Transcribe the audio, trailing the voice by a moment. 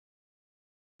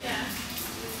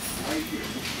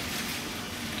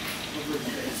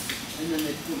And then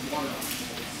they put water on it.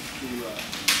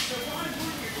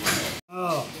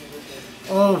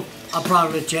 Oh, I'll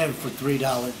probably let you have it for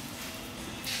 $3.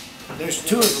 There's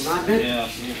two of them.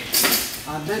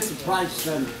 I bet the price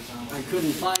and I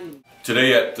couldn't find them.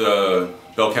 Today at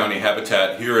Bell County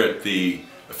Habitat, here at the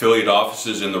affiliate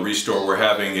offices in the Restore, we're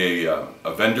having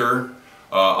a vendor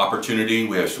opportunity.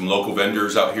 We have some local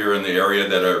vendors out here in the area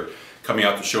that are coming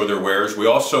out to show their wares. We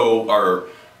also are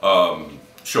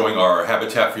showing our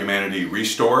Habitat for Humanity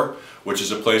Restore, which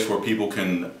is a place where people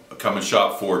can come and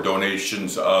shop for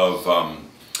donations of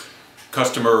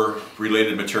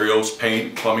customer-related materials,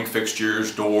 paint, plumbing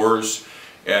fixtures, doors,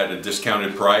 at a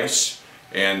discounted price.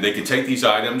 And they can take these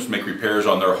items, make repairs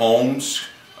on their homes,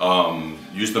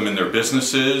 use them in their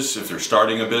businesses if they're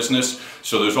starting a business.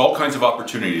 So there's all kinds of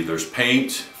opportunity. There's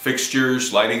paint,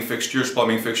 fixtures, lighting fixtures,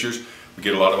 plumbing fixtures. We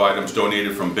get a lot of items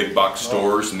donated from big box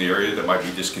stores in the area that might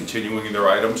be discontinuing their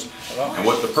items. And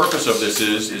what the purpose of this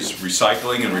is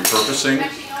recycling and repurposing,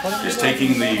 is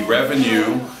taking the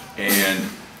revenue and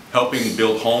helping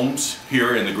build homes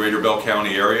here in the greater Bell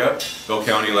County area, Bell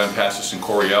County, Lampasas, and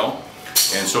Coryell.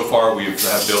 And so far we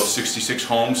have built 66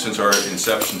 homes since our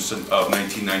inception of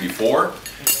 1994.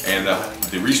 And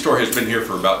the Restore has been here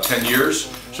for about 10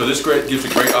 years. So this gives a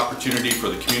great opportunity for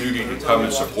the community to come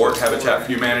and support Habitat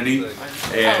for Humanity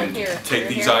and take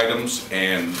these items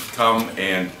and come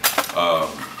and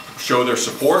show their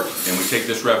support. And we take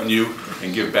this revenue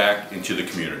and give back into the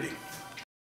community.